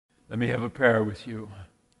Let me have a prayer with you.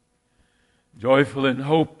 Joyful in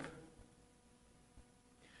hope,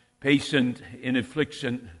 patient in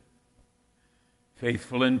affliction,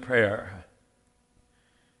 faithful in prayer.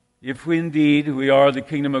 If we are the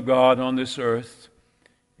kingdom of God on this earth,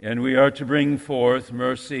 and we are to bring forth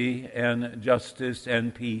mercy and justice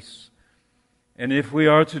and peace, and if we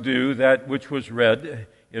are to do that which was read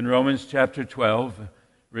in Romans chapter 12,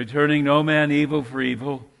 returning no man evil for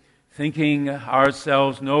evil, thinking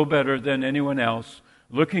ourselves no better than anyone else,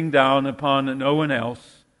 looking down upon no one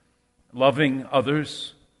else, loving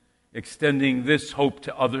others, extending this hope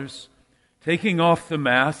to others, taking off the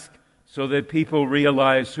mask so that people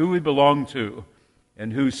realize who we belong to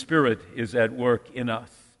and whose Spirit is at work in us.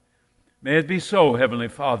 May it be so, Heavenly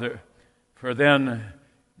Father, for then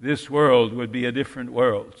this world would be a different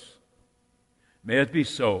world. May it be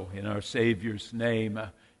so in our Savior's name.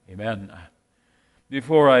 Amen.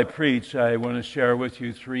 Before I preach, I want to share with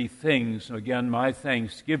you three things. Again, my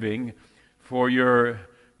thanksgiving for your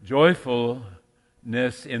joyfulness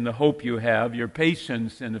in the hope you have, your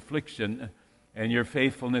patience in affliction, and your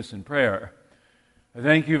faithfulness in prayer. I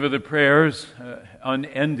thank you for the prayers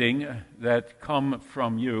unending that come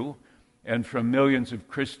from you and from millions of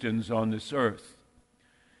Christians on this earth.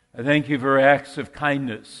 I thank you for acts of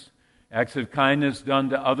kindness done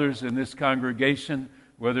to others in this congregation,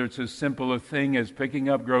 whether it's as simple a thing as picking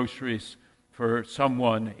up groceries for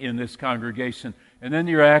someone in this congregation, and then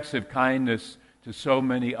your acts of kindness to so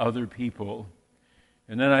many other people.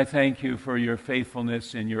 And then I thank you for your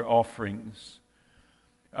faithfulness in your offerings.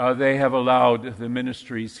 They have allowed the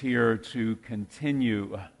ministries here to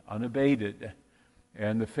continue unabated,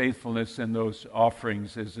 and the faithfulness in those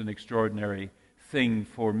offerings is an extraordinary thing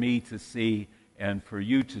for me to see and for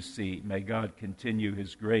you to see. May God continue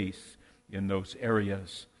His grace in those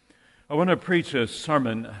areas. I want to preach a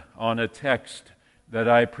sermon on a text that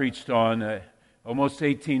I preached on almost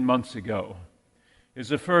 18 months ago. It's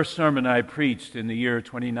the first sermon I preached in the year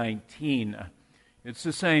 2019. It's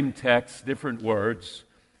the same text, different words.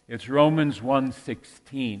 It's Romans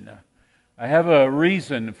 1:16. I have a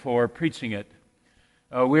reason for preaching it.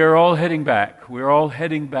 We are all heading back. We're all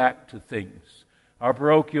heading back to things. Our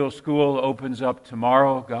parochial school opens up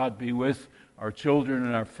tomorrow. God be with our children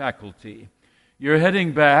and our faculty. You're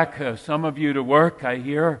heading back, some of you to work, I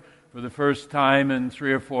hear, for the first time in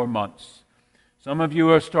 3 or 4 months. Some of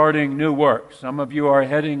you are starting new work. Some of you are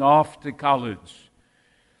heading off to college.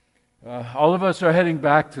 All of us are heading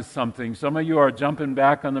back to something. Some of you are jumping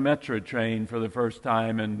back on the metro train for the first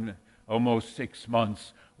time in almost 6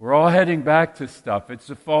 months. We're all heading back to stuff. It's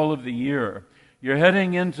the fall of the year. You're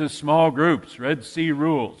heading into small groups, Red Sea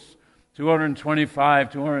rules.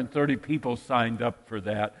 225, 230 people signed up for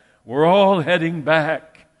that. We're all heading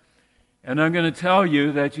back. And I'm going to tell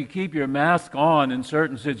you that you keep your mask on in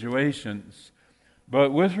certain situations.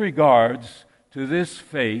 But with regards to this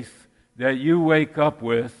faith that you wake up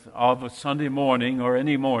with of a Sunday morning or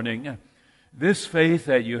any morning, this faith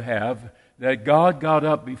that you have, that God got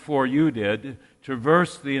up before you did,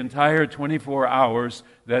 traversed the entire 24 hours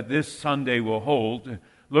that this Sunday will hold,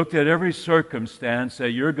 looked at every circumstance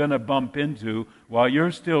that you're going to bump into while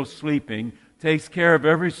you're still sleeping, takes care of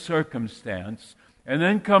every circumstance, and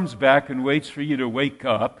then comes back and waits for you to wake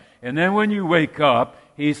up. And then when you wake up,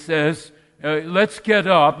 He says, let's get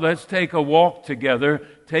up, let's take a walk together,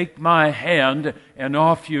 take my hand, and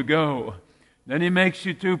off you go. Then He makes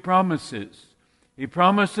you 2 promises. He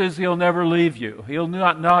promises He'll never leave you. He'll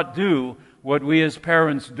not do what we as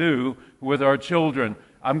parents do with our children.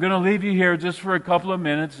 I'm going to leave you here just for a couple of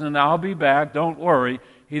minutes and I'll be back. Don't worry.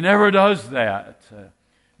 He never does that.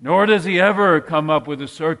 Nor does He ever come up with a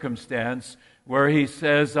circumstance where He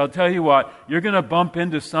says, I'll tell you what, you're going to bump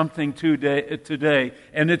into something today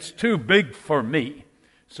and it's too big for me.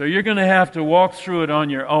 So you're going to have to walk through it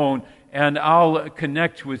on your own and I'll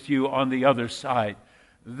connect with you on the other side.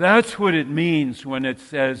 That's what it means when it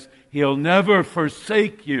says He'll never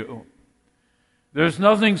forsake you. There's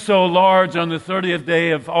nothing so large on the 30th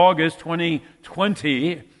day of August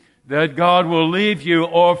 2020 that God will leave you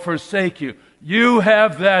or forsake you. You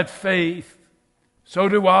have that faith. So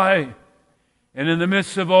do I. And in the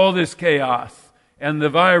midst of all this chaos and the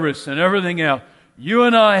virus and everything else, you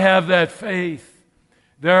and I have that faith.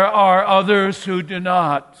 There are others who do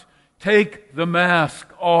not. Take the mask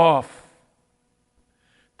off.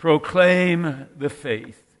 Proclaim the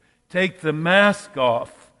faith. Take the mask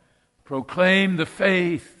off. Proclaim the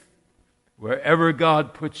faith wherever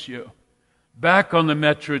God puts you. Back on the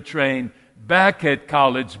metro train, back at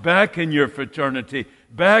college, back in your fraternity,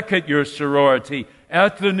 back at your sorority,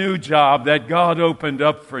 at the new job that God opened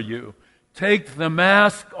up for you. Take the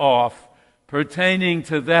mask off. pertaining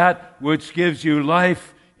to that which gives you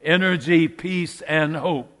life, energy, peace, and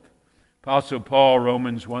hope. Apostle Paul,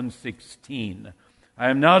 Romans 1:16. I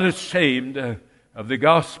am not ashamed of the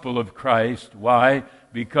gospel of Christ. Why?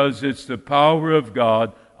 Because it's the power of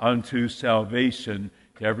God unto salvation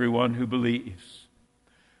to everyone who believes.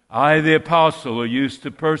 I, the apostle who used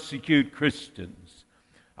to persecute Christians.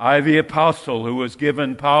 I, the apostle who was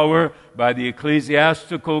given power by the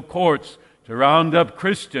ecclesiastical courts to round up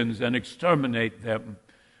Christians and exterminate them.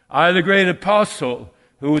 I, the great apostle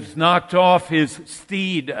who was knocked off his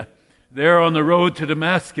steed there on the road to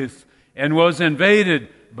Damascus and was invaded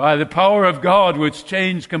by the power of God, which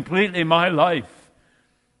changed completely my life.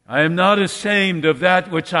 I am not ashamed of that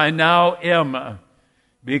which I now am,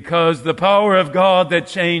 because the power of God that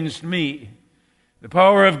changed me, the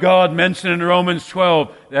power of God mentioned in Romans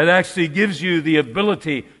 12, that actually gives you the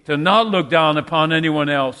ability to not look down upon anyone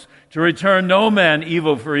else, to return no man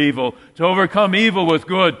evil for evil, to overcome evil with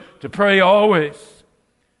good, to pray always.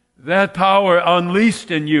 That power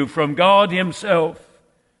unleashed in you from God Himself.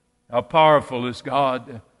 How powerful is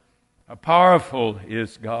God? How powerful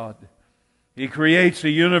is God? He creates a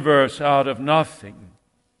universe out of nothing.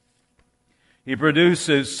 He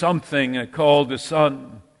produces something called the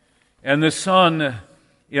sun. And the sun,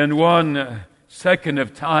 in 1 second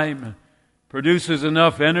of time, produces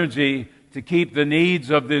enough energy to keep the needs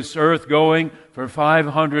of this earth going for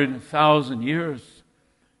 500,000 years.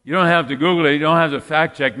 You don't have to Google it. You don't have to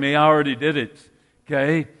fact check me. I already did it.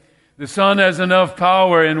 Okay? The sun has enough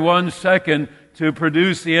power in 1 second to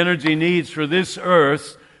produce the energy needs for this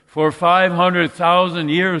earth for 500,000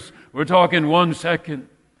 years. We're talking 1 second.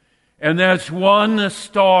 And that's one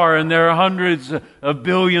star, and there are hundreds of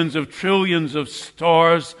billions of trillions of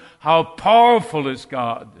stars. How powerful is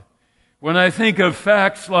God? When I think of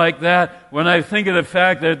facts like that, when I think of the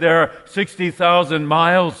fact that there are 60,000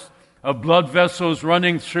 miles of blood vessels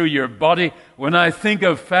running through your body, when I think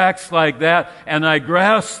of facts like that, and I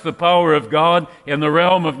grasp the power of God in the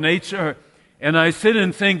realm of nature, and I sit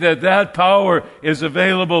and think that that power is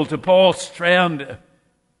available to Paul Strand,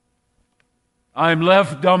 I'm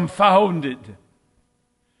left dumbfounded.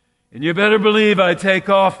 And you better believe I take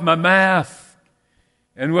off my mask.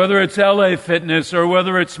 And whether it's LA Fitness or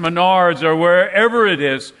whether it's Menards or wherever it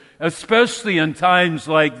is, especially in times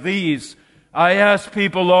like these, I ask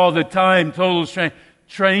people all the time, total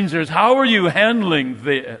strangers, how are you handling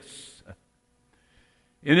this?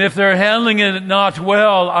 And if they're handling it not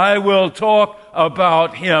well, I will talk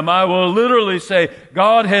about Him. I will literally say,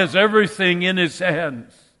 God has everything in His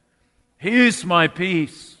hands. He's my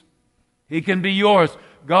peace. He can be yours.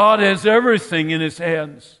 God has everything in His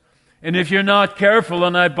hands. And if you're not careful,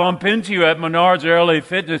 and I bump into you at Menards or LA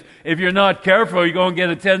Fitness, if you're not careful, you're going to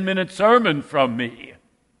get a 10-minute sermon from me.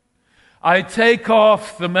 I take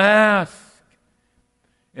off the mask.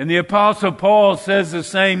 And the Apostle Paul says the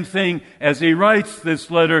same thing as he writes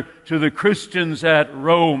this letter to the Christians at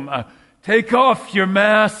Rome. Take off your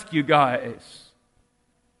mask, you guys.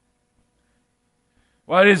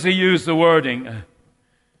 Why does he use the wording?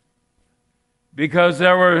 Because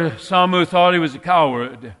there were some who thought he was a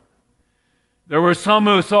coward. There were some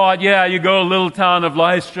who thought, yeah, you go to a little town of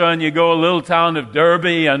Lystra and you go to a little town of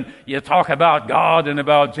Derbe and you talk about God and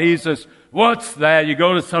about Jesus. What's that? You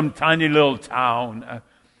go to some tiny little town.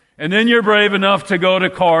 And then you're brave enough to go to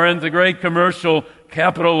Corinth, the great commercial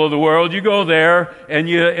capital of the world. You go there and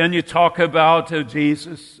you talk about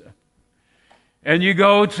Jesus. And you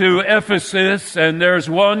go to Ephesus, and there's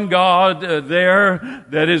one God there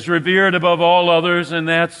that is revered above all others, and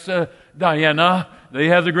that's Diana. They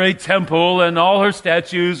have the great temple and all her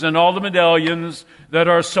statues and all the medallions that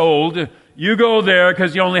are sold. You go there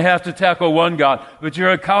because you only have to tackle one God. But you're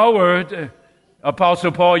a coward.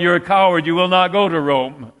 Apostle Paul, you're a coward. You will not go to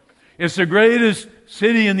Rome. It's the greatest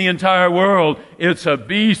city in the entire world. It's a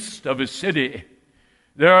beast of a city.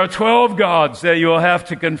 There are 12 gods that you'll have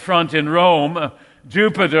to confront in Rome.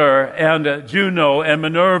 Jupiter and Juno and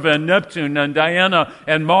Minerva and Neptune and Diana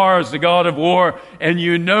and Mars, the god of war. And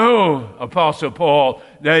you know, Apostle Paul,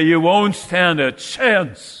 that you won't stand a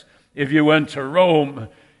chance if you went to Rome.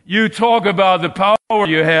 You talk about the power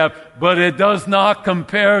you have, but it does not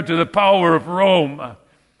compare to the power of Rome.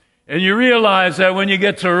 And you realize that when you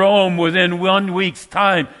get to Rome, within 1 week's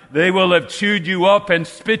time, they will have chewed you up and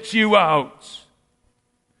spit you out.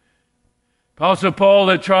 Apostle Paul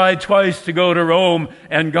had tried twice to go to Rome,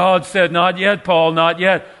 and God said, not yet, Paul, not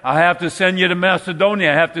yet. I have to send you to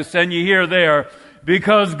Macedonia. I have to send you here, there.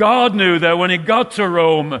 Because God knew that when he got to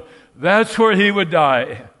Rome, that's where he would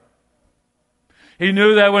die. He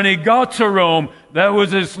knew that when he got to Rome, that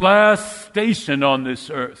was his last station on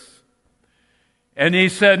this earth. And he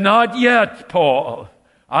said, "Not yet, Paul.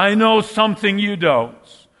 I know something you don't.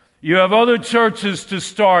 You have other churches to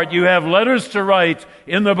start. You have letters to write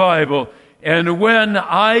in the Bible. And when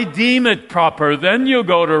I deem it proper, then you'll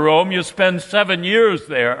go to Rome. You'll spend 7 years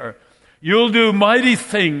there. You'll do mighty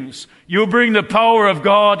things. You'll bring the power of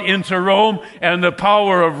God into Rome, and the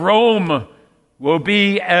power of Rome will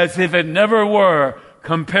be as if it never were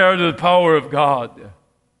compared to the power of God."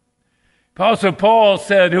 Apostle Paul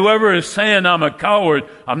said, "Whoever is saying I'm a coward,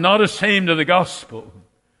 I'm not ashamed of the gospel."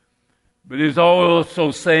 But he's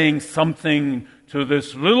also saying something to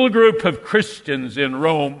this little group of Christians in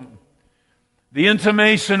Rome. The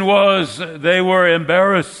intimation was they were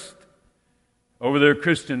embarrassed over their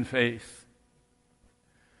Christian faith.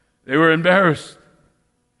 They were embarrassed.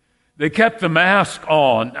 They kept the mask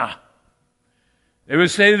on. They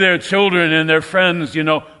would say to their children and their friends,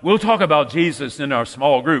 "We'll talk about Jesus in our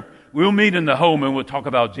small group. We'll meet in the home and we'll talk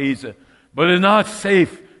about Jesus. But it's not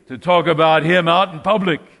safe to talk about Him out in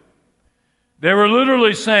public." They were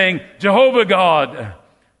literally saying, Jehovah God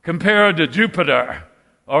compared to Jupiter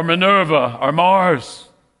or Minerva or Mars.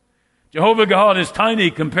 Jehovah God is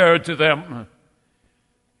tiny compared to them.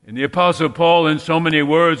 And the Apostle Paul, in so many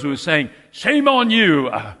words, was saying, "Shame on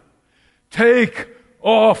you. Take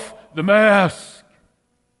off the mask.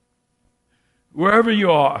 Wherever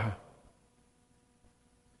you are.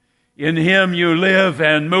 In Him you live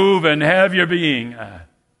and move and have your being.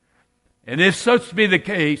 And if such be the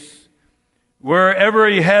case, wherever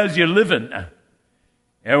He has you living,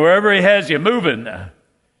 and wherever He has you moving,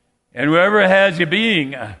 and wherever He has you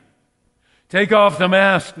being, take off the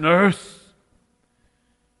mask, nurse.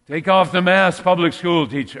 Take off the mask, public school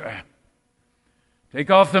teacher. Take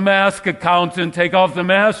off the mask, accountant. Take off the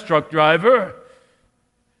mask, truck driver.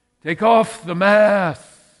 Take off the mask,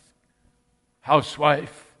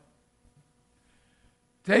 housewife.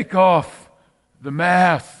 Take off the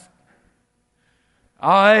mask.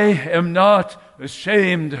 I am not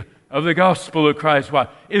ashamed of the gospel of Christ. Why?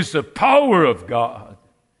 It's the power of God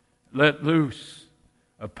let loose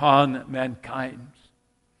upon mankind.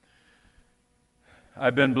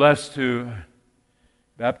 I've been blessed to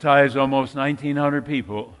baptize almost 1,900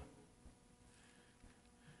 people,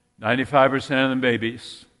 95% of them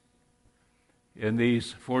babies, in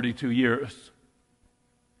these 42 years.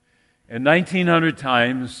 And 1,900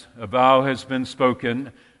 times a vow has been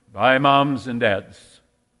spoken by moms and dads.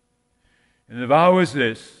 And the vow is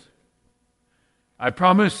this: I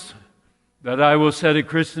promise that I will set a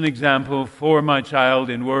Christian example for my child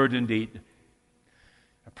in word and deed.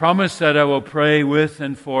 I promise that I will pray with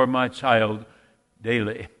and for my child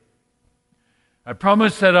daily. I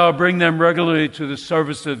promise that I'll bring them regularly to the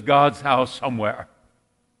service of God's house somewhere.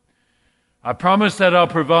 I promise that I'll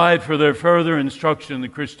provide for their further instruction in the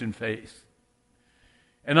Christian faith.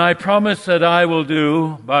 And I promise that I will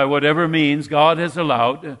do, by whatever means God has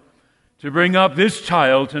allowed, to bring up this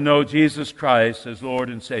child to know Jesus Christ as Lord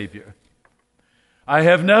and Savior. I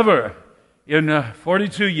have never, in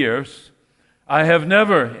 42 years, I have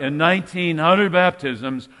never, in 1,900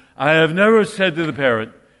 baptisms, I have never said to the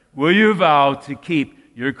parent, "Will you vow to keep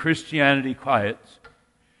your Christianity quiet?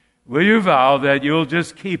 Will you vow that you'll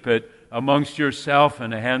just keep it amongst yourself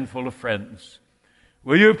and a handful of friends?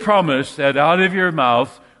 Will you promise that out of your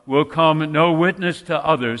mouth will come no witness to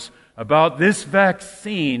others about this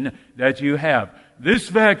vaccine that you have? This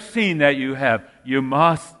vaccine that you have, you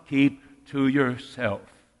must keep to yourself.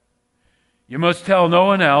 You must tell no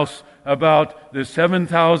one else about the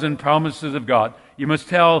 7,000 promises of God. You must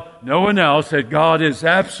tell no one else that God is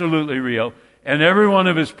absolutely real and every one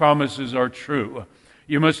of His promises are true.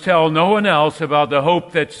 You must tell no one else about the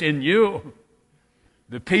hope that's in you,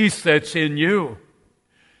 the peace that's in you.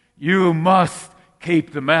 You must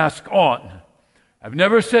keep the mask on." I've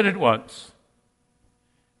never said it once.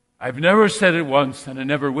 I've never said it once, and I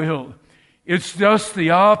never will. It's just the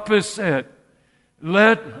opposite.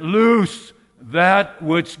 Let loose that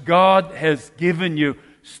which God has given you.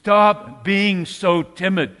 Stop being so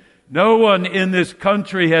timid. No one in this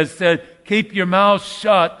country has said, keep your mouth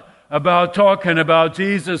shut about talking about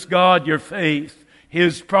Jesus, God, your faith,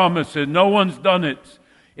 His promises. No one's done it.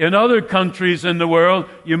 In other countries in the world,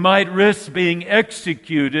 you might risk being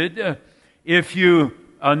executed if you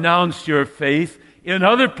announce your faith. In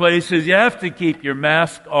other places, you have to keep your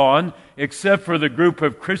mask on, except for the group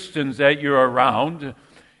of Christians that you're around.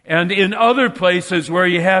 And in other places where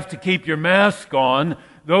you have to keep your mask on,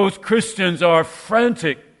 those Christians are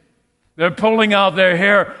frantic. They're pulling out their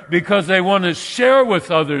hair because they want to share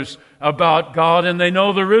with others about God, and they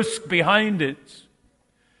know the risk behind it.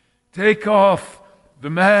 Take off the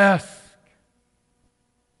mask.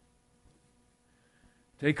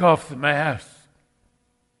 Take off the mask.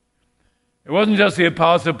 It wasn't just the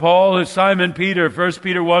Apostle Paul, it's Simon Peter, 1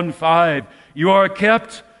 Peter 1:5. You are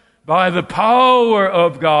kept by the power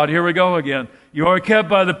of God. Here we go again. You are kept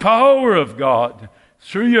by the power of God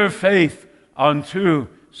through your faith unto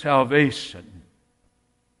salvation.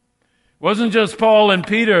 It wasn't just Paul and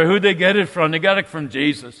Peter. Who'd they get it from? They got it from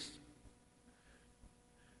Jesus.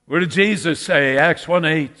 What did Jesus say? Acts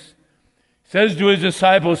 1:8. He says to his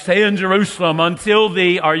disciples, stay in Jerusalem until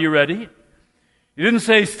are you ready? He didn't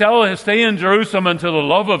say stay in Jerusalem until the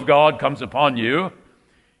love of God comes upon you.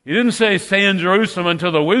 He didn't say stay in Jerusalem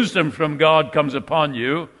until the wisdom from God comes upon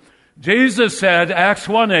you. Jesus said, Acts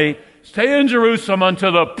 1:8, stay in Jerusalem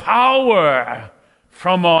until the power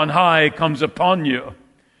from on high comes upon you.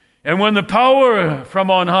 And when the power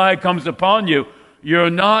from on high comes upon you,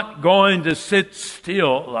 you're not going to sit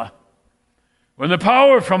still. When the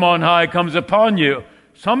power from on high comes upon you,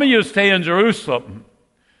 some of you stay in Jerusalem.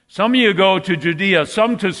 Some of you go to Judea,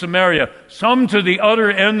 some to Samaria, some to the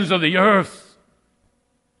utter ends of the earth.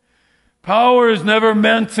 Power is never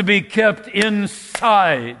meant to be kept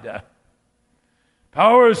inside.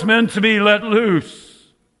 Power is meant to be let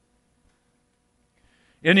loose.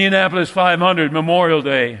 Indianapolis 500, Memorial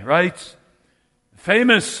Day, right?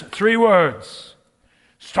 Famous 3 words.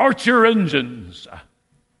 Start your engines.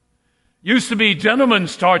 Used to be gentlemen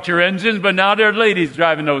start your engines, but now there are ladies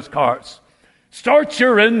driving those cars. Start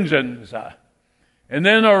your engines. And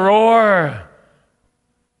then a roar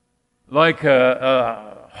like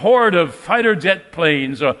a horde of fighter jet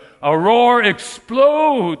planes. A roar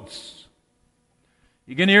explodes.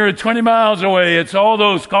 You can hear it 20 miles away. It's all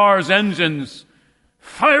those cars' engines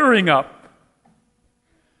firing up.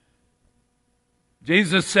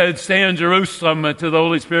 Jesus said, stay in Jerusalem until the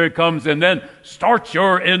Holy Spirit comes, and then start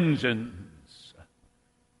your engines.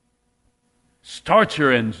 Start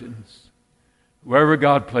your engines wherever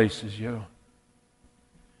God places you.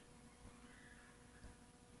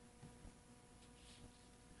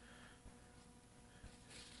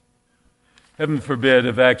 Heaven forbid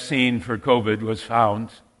a vaccine for COVID was found,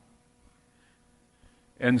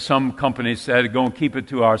 and some company said, go and keep it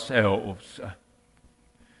to ourselves.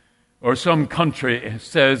 Or some country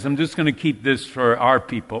says, I'm just going to keep this for our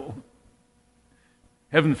people.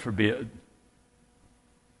 Heaven forbid.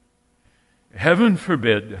 Heaven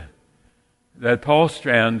forbid that Paul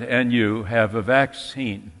Strand and you have a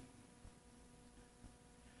vaccine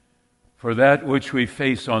for that which we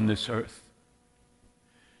face on this earth.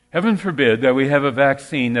 Heaven forbid that we have a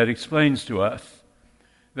vaccine that explains to us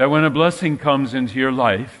that when a blessing comes into your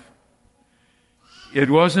life,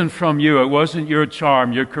 it wasn't from you. It wasn't your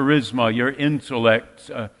charm, your charisma, your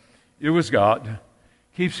intellect. It was God.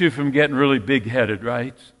 Keeps you from getting really big-headed,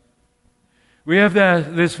 right? We have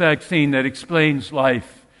this vaccine that explains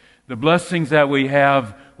life, the blessings that we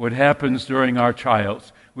have, what happens during our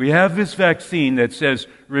trials. We have this vaccine that says,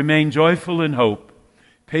 remain joyful in hope,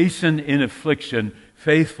 patient in affliction,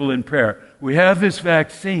 faithful in prayer. We have this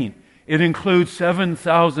vaccine. It includes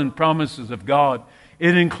 7,000 promises of God.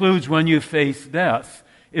 It includes when you face death.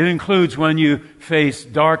 It includes when you face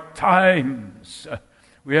dark times.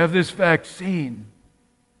 We have this vaccine.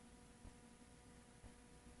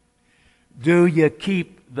 Do you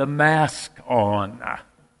keep the mask on?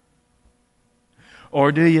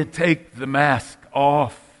 Or do you take the mask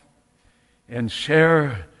off and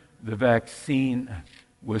share the vaccine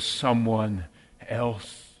with someone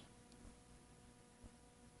else?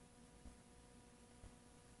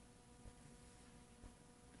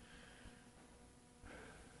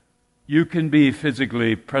 You can be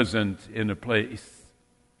physically present in a place.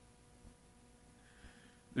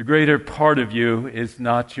 The greater part of you is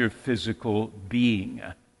not your physical being.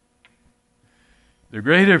 The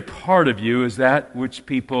greater part of you is that which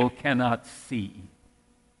people cannot see.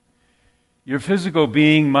 Your physical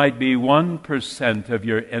being might be 1% of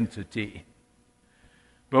your entity.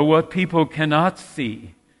 But what people cannot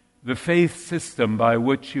see, the faith system by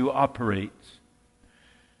which you operate,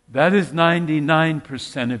 that is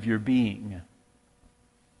 99% of your being.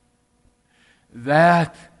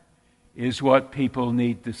 That is what people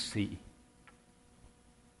need to see.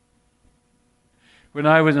 When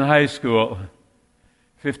I was in high school,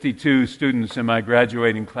 52 students in my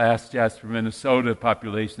graduating class, Jasper, Minnesota,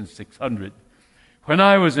 population 600. When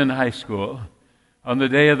I was in high school, on the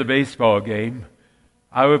day of the baseball game,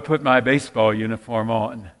 I would put my baseball uniform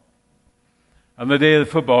on. On the day of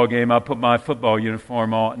the football game, I'd put my football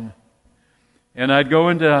uniform on. And I'd go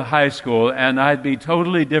into high school, and I'd be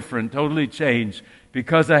totally different, totally changed,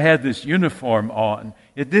 because I had this uniform on.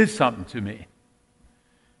 It did something to me.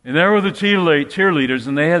 And there were the cheerleaders,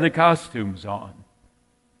 and they had the costumes on.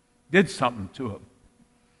 Did something to them.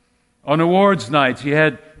 On awards nights, you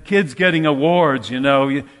had kids getting awards, you know.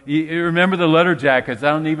 You remember the letter jackets. I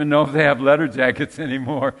don't even know if they have letter jackets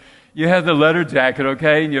anymore. You had the letter jacket,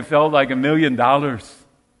 okay, and you felt like $1 million.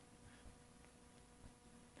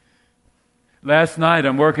 Last night,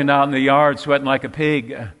 I'm working out in the yard, sweating like a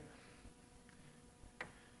pig.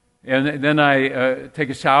 And then I take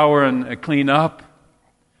a shower and clean up.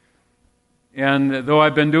 And though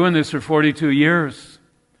I've been doing this for 42 years,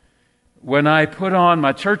 when I put on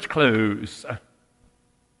my church clothes,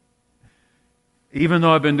 even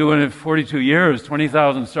though I've been doing it for 42 years,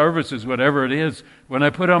 20,000 services, whatever it is, when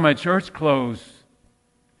I put on my church clothes,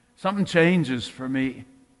 something changes for me.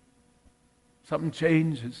 Something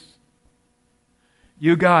changes.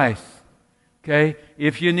 You guys, okay,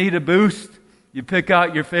 if you need a boost, you pick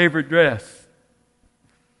out your favorite dress.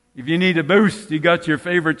 If you need a boost, you got your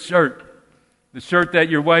favorite shirt. The shirt that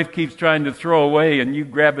your wife keeps trying to throw away, and you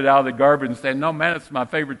grab it out of the garbage and say, no, man, it's my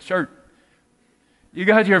favorite shirt. You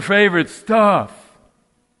got your favorite stuff.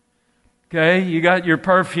 Okay, you got your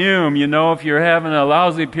perfume. You know, if you're having a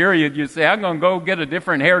lousy period, you say, I'm going to go get a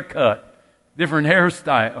different haircut, different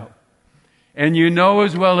hairstyle. And you know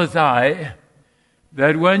as well as I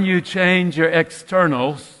that when you change your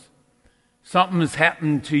externals, something's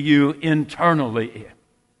happened to you internally.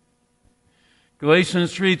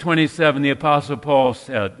 Galatians 3:27, the Apostle Paul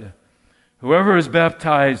said, whoever is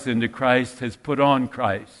baptized into Christ has put on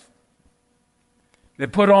Christ. They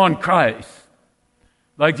put on Christ.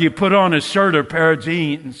 Like you put on a shirt or pair of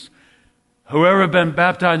jeans. Whoever has been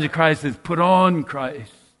baptized into Christ has put on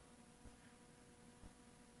Christ.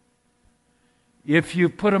 If you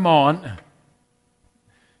put them on,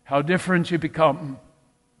 how different you become.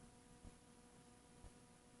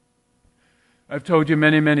 I've told you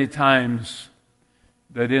many, many times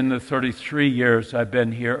that in the 33 years I've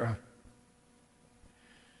been here,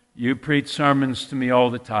 you preach sermons to me all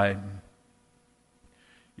the time.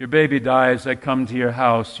 Your baby dies, I come to your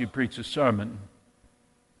house, you preach a sermon.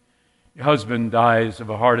 Your husband dies of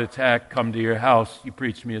a heart attack, come to your house, you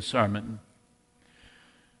preach me a sermon.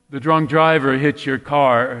 The drunk driver hits your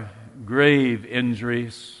car, grave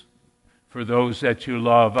injuries for those that you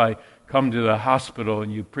love. I come to the hospital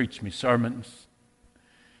and you preach me sermons.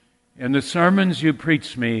 And the sermons you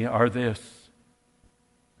preach me are this: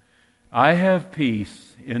 I have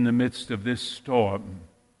peace in the midst of this storm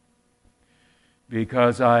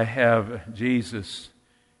because I have Jesus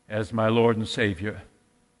as my Lord and Savior.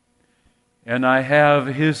 And I have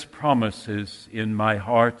His promises in my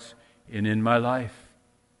heart and in my life.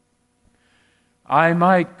 I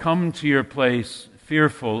might come to your place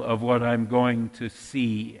fearful of what I'm going to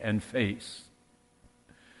see and face.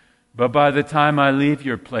 But by the time I leave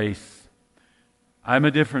your place, I'm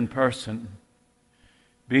a different person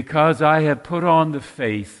because I have put on the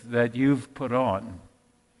faith that you've put on.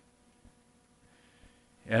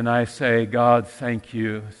 And I say, God, thank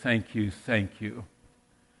you, thank you, thank you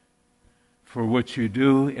for what you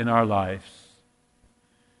do in our lives,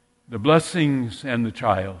 the blessings and the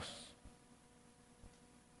trials.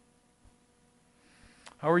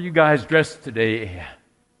 How are you guys dressed today?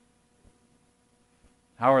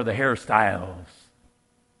 How are the hairstyles?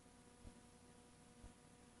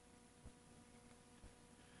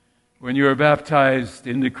 When you are baptized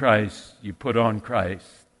into Christ, you put on Christ.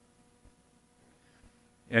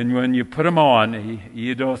 And when you put them on,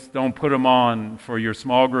 you just don't put them on for your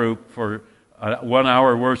small group for a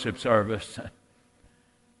 1-hour worship service.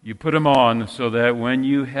 You put them on so that when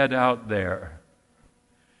you head out there,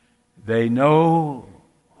 they know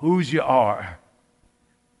whose you are.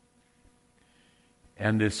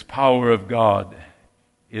 And this power of God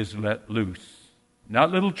is let loose. Not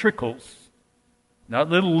little trickles, not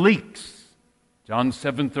little leaks. John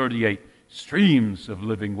 7:38, streams of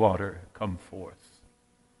living water come forth.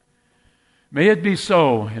 May it be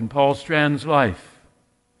so in Paul Strand's life,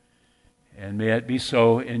 and may it be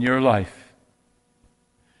so in your life.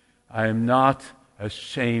 I am not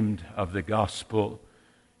ashamed of the gospel.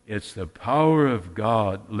 It's the power of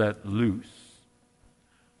God let loose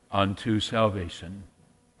unto salvation.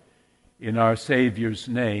 In our Savior's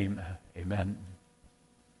name, amen.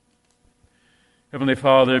 Heavenly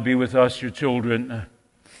Father, be with us, your children.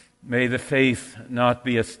 May the faith not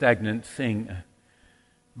be a stagnant thing,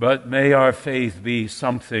 but may our faith be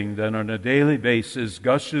something that on a daily basis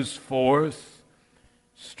gushes forth,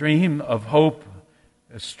 stream of hope,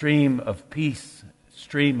 a stream of peace, a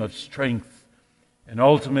stream of strength, and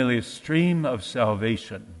ultimately a stream of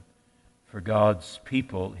salvation for God's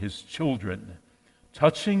people, His children,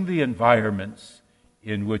 touching the environments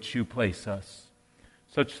in which you place us.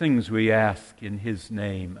 Such things we ask in His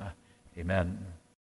name. Amen.